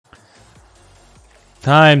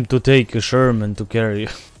Time to take a Sherman to carry.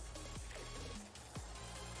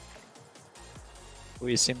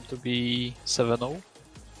 We seem to be 7-0.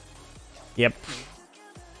 Yep.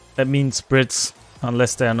 That means Brits,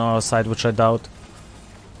 unless they're on our side, which I doubt.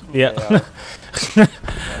 Yeah.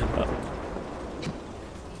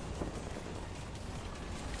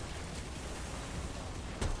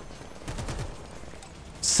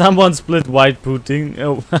 Someone split white pudding.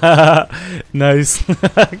 Oh, nice.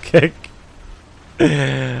 Kick.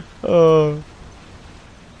 Oh.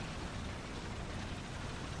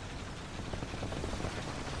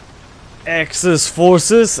 Axis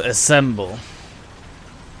forces assemble.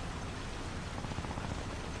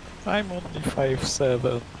 I'm only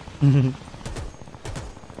 5-7.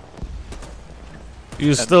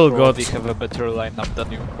 You still got. We have a better lineup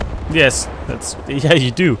than you. Yes, that's. Yeah,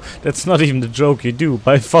 you do. That's not even the joke, you do,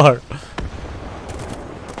 by far.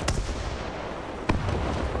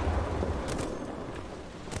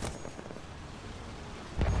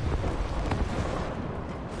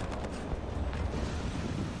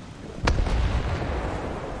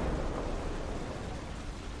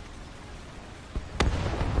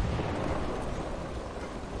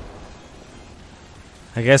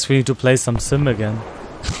 I guess we need to play some sim again.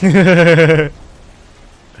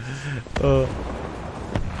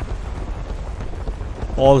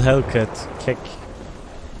 All Hellcat, kick.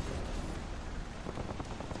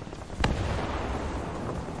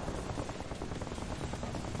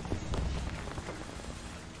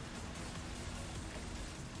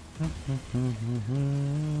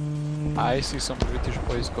 I see some British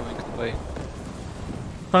boys going to play.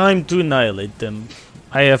 Time to annihilate them.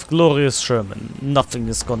 I have glorious Sherman. Nothing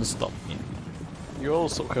is gonna stop me. You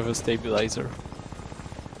also have a stabilizer.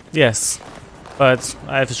 Yes, but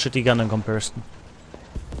I have a shitty gun in comparison.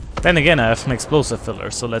 Then again, I have an explosive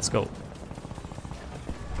filler, so let's go.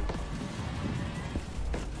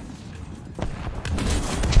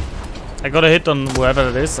 I got a hit on whoever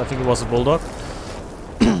it is. I think it was a bulldog.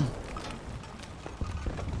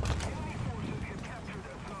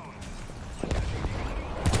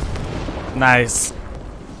 Nice.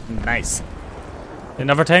 Nice.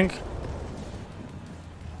 Another tank.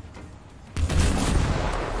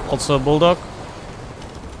 Also a bulldog.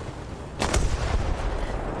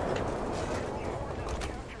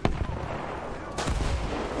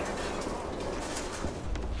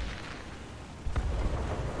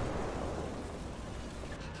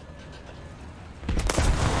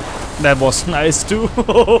 That was nice too.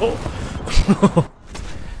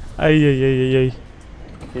 Ay, ay, ay, ay, ay.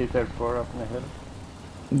 T-34 up in the hill.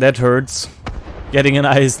 That hurts. Getting an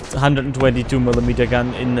iced 122mm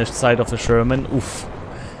gun in the side of a Sherman. Oof.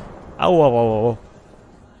 Ow, ow, ow, ow.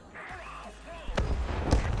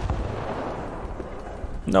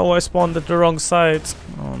 No, I spawned at the wrong side.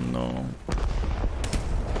 Oh no.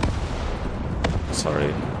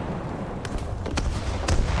 Sorry.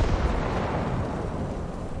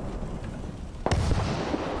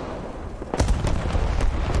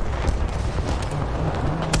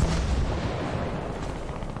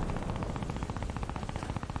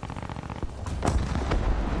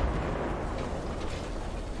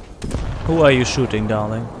 Who are you shooting,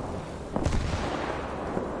 darling?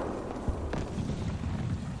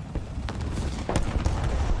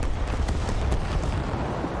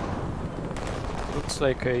 Looks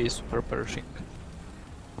like a super Pershing.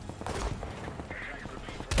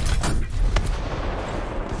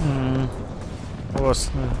 It was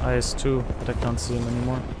IS-2, but I can't see him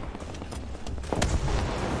anymore.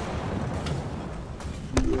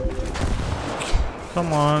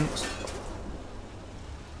 Come on.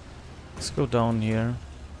 Let's go down here.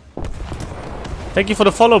 Thank you for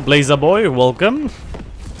the follow, Blazer Boy. Welcome.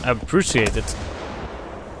 I appreciate it.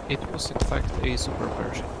 It was in fact a super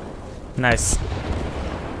Pershing. Nice.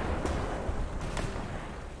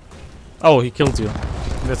 Oh, he killed you.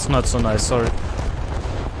 That's not so nice, sorry.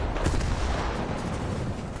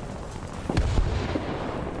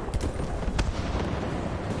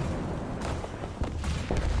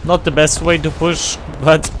 Not the best way to push,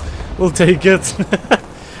 but we'll take it.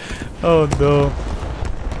 Oh no.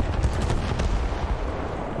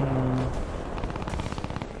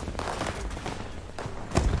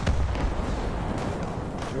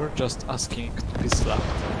 You're just asking to be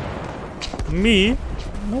slapped. Me?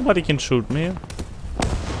 Nobody can shoot me.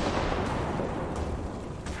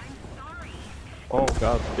 Oh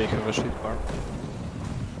god, they have a shit farm.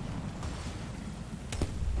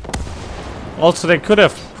 Also, they could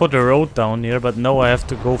have put a road down here, but no, I have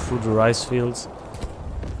to go through the rice fields.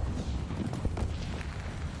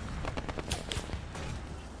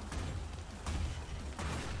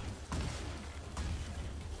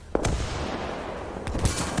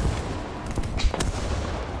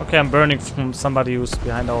 Okay, I'm burning from somebody who's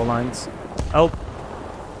behind our lines. Help.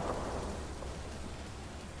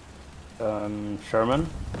 Sherman,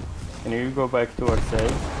 can you go back towards A?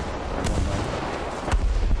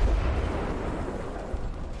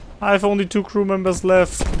 I have only 2 crew members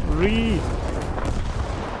left. Read.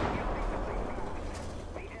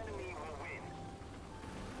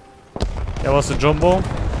 There was a jumbo.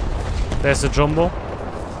 There's a jumbo.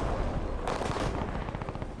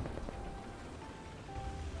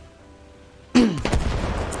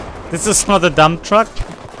 This is not a dump truck.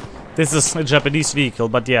 This is a Japanese vehicle,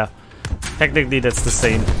 but yeah. Technically that's the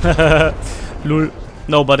same. Lul.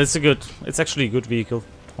 No, but it's actually a good vehicle.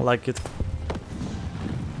 I like it.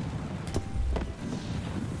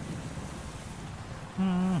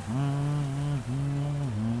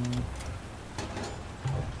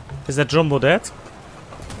 Is that jumbo dead?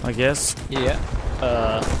 I guess. Yeah.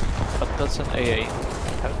 But that's an AA.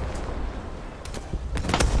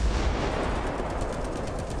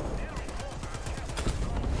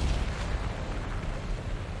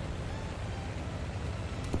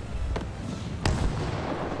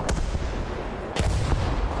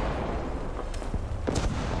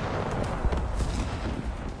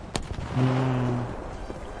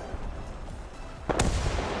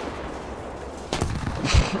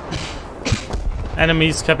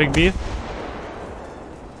 Enemies capping B.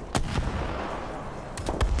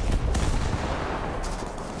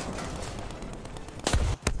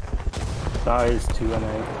 That is 2 and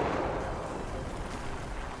A.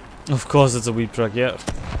 Of course it's a weep truck, yeah.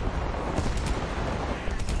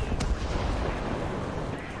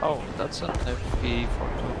 Oh, that's an FP42.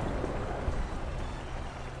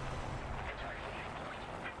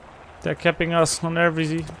 They're capping us on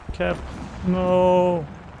every cap. No.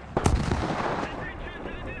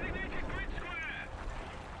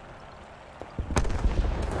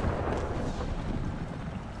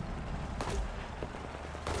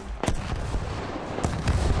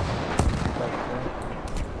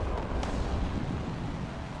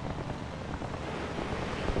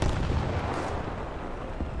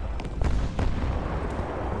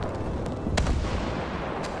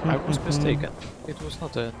 I was mistaken. It was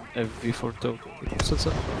not an FV42. It was a Z.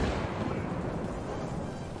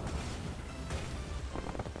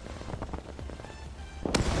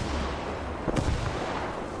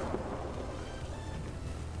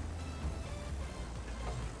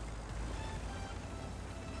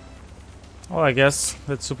 Oh, I guess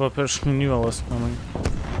that super person knew I was coming.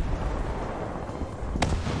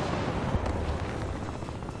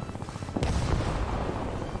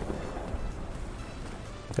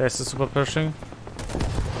 There's the super person.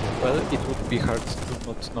 Well, it would be hard to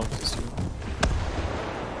not notice you.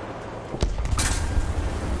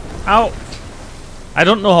 Ow! I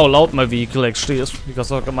don't know how loud my vehicle actually is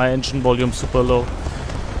because I've got my engine volume super low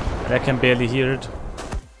and I can barely hear it.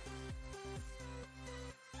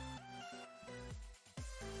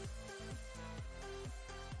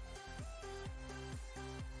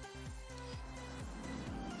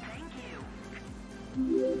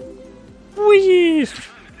 Whee!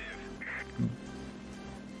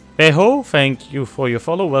 Beho, thank you for your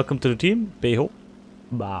follow. Welcome to the team. Beho.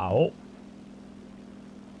 Bao.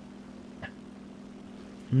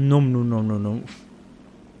 No.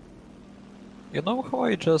 You know how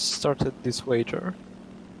I just started this wager?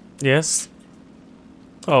 Yes.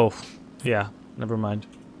 Oh, yeah. Never mind.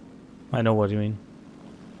 I know what you mean.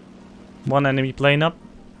 One enemy plane up.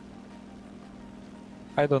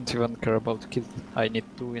 I don't even care about kill. I need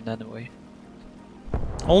to win anyway.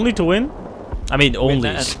 Only to win? I mean, Win only.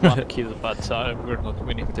 and one kill, but we're not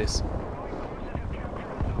winning this.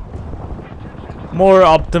 More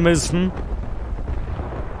optimism.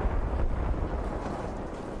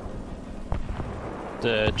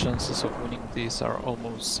 The chances of winning this are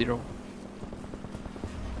almost 0.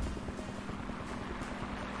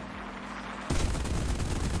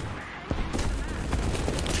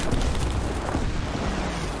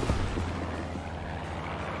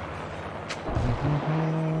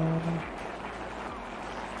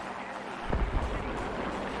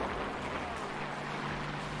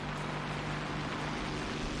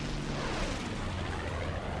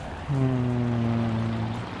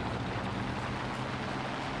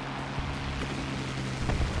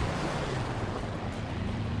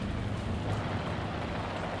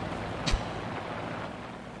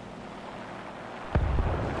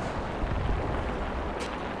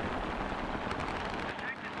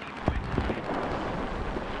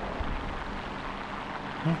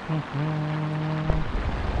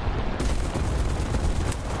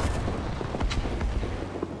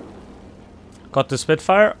 Got the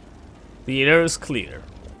Spitfire. The air is clear.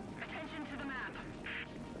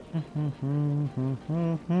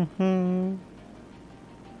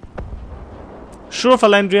 Sure,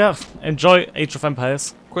 Valandria. Enjoy Age of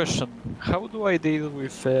Empires. Question: how do I deal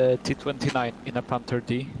with T29 in a Panther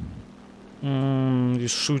D? You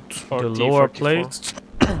shoot Or the lower T34. plate.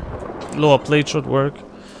 Lower plate should work.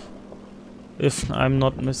 If I'm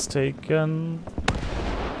not mistaken.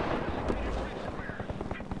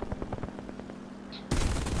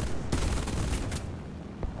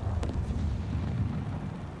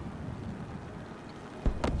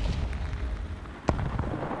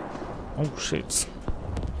 Oh shit.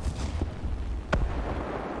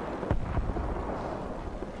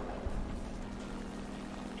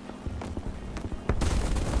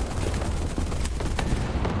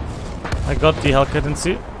 I got the Hellcat in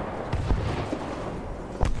C.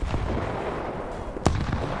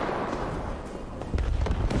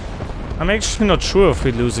 I'm actually not sure if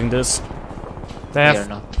we're losing this. They We have, are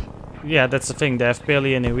not. yeah, that's the thing. They have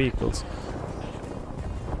barely any vehicles.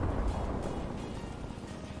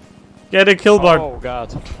 Get a kill, Bart. Oh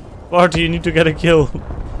god. Bart, you need to get a kill.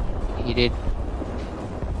 He did.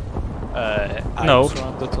 I'm No.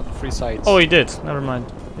 surrounded on 3 sides. Oh, he did. Never mind.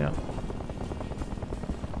 Yeah.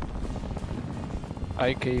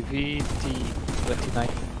 IKV, T29,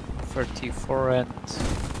 34 and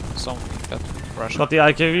something that Russia. Got the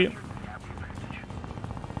IKV.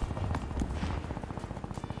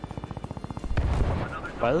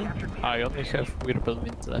 Well, I only have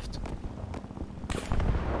Wirbelwind left.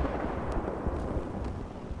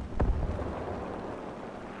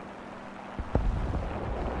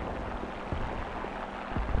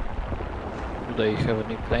 Do they have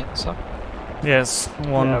any planes up? Yes,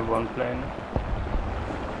 We one. have one plane.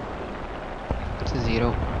 It's a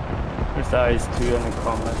 0. Precise 2 and a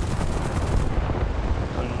combat.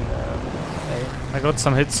 I got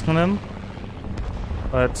some hits on him,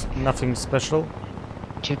 but nothing special.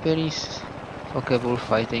 Japanese fuckable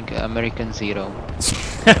fighting American 0.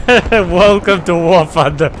 Welcome to War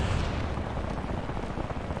Thunder.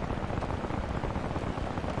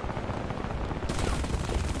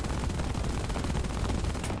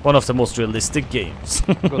 One of the most realistic games.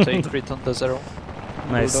 Got a crit on the 0.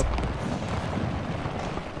 Nice. Bulldog.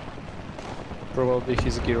 Probably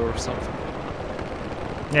his gear or something.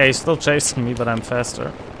 Yeah, he's still chasing me, but I'm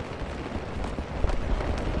faster.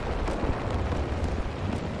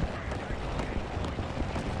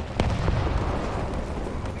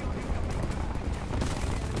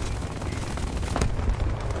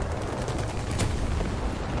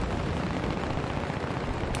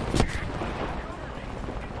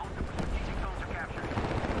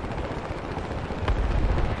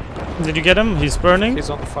 Did you get him? He's burning. He's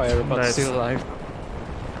on fire, but Nice. still alive.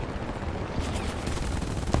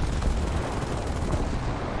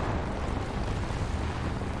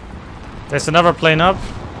 There's another plane up.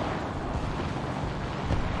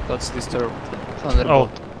 That's disturbed. Oh,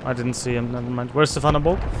 Thunderbolt. I didn't see him. Never mind. Where's the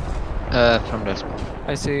Thunderbolt? From that spot.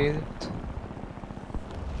 I see it.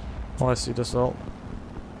 Oh, I see this all.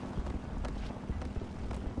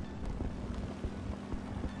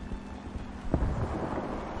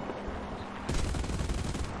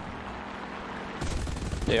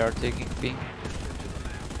 They are taking ping.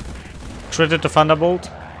 Critted the Thunderbolt.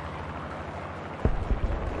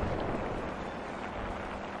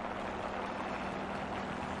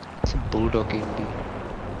 It's a bulldog in B.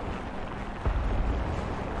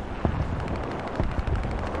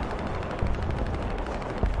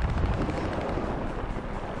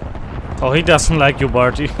 Oh, he doesn't like you,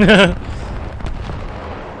 Barty.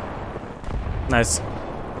 Nice.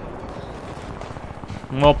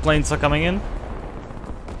 More planes are coming in.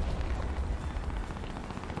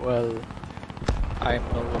 Well, I'm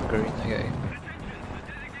no longer in the game.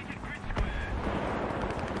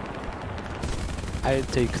 I'll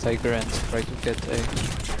take Tiger and try to get a...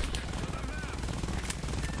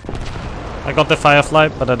 I got the Firefly,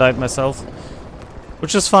 but I died myself.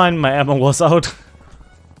 Which is fine, my ammo was out.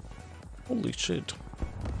 Holy shit.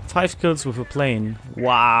 5 kills with a plane.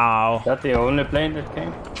 Wow. Is that the only plane that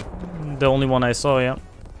came? The only one I saw, yeah.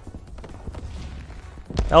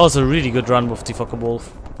 That was a really good run with the Fokker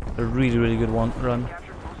Wolf. A really, really good run.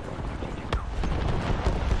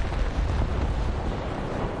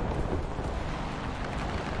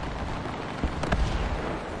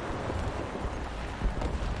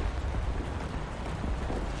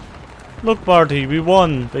 Look, Barty, we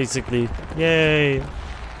won, basically. Yay.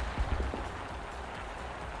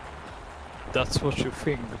 That's what you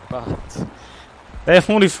think, but... They have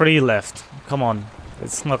only 3 left. Come on.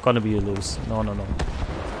 It's not gonna be a lose. No, no, no.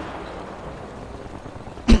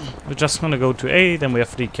 We're just gonna go to A, then we have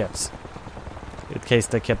 3 caps. In case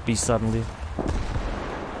they cap B suddenly.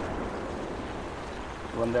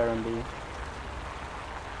 One there on B.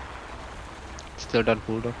 Still that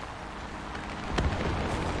bulldog.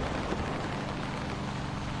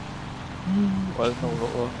 Well, no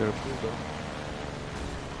longer bulldog.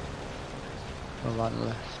 One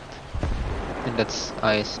left. And that's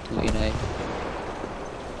IS-2 in A.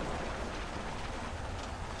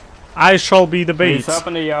 I shall be the bait. He's up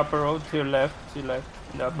on the upper road to your left, in the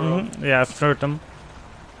upper road. Yeah, I've heard them.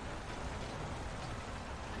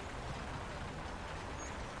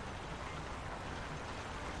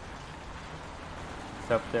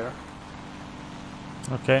 He's up there.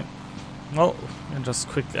 Okay. Well, and just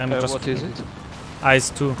quickly. I'm just. What is it? Ice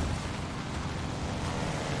 2.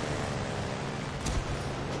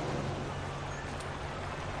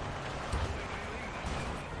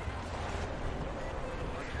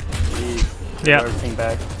 He's Yeah. reversing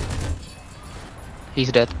back.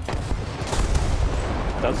 He's dead.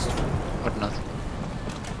 That's Or not.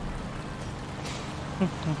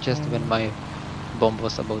 Just when my bomb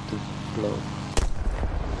was about to blow.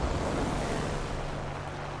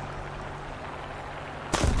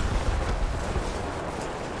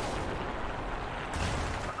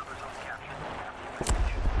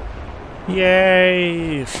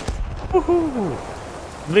 Yay! Woohoo!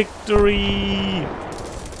 Victory!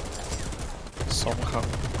 somehow.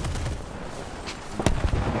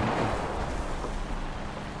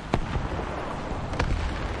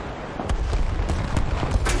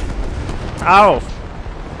 Ow!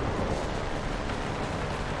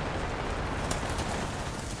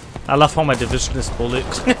 I love how my division is bullied.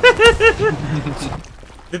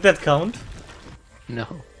 Did that count? No.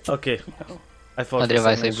 Okay. I thought for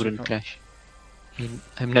Otherwise some I reason- wouldn't crash.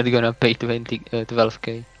 I'm not gonna pay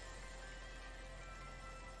 12k.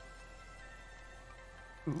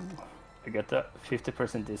 I got a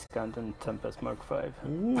 50% discount on Tempest Mark 5.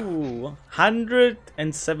 Ooh,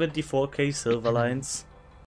 174k silver lines.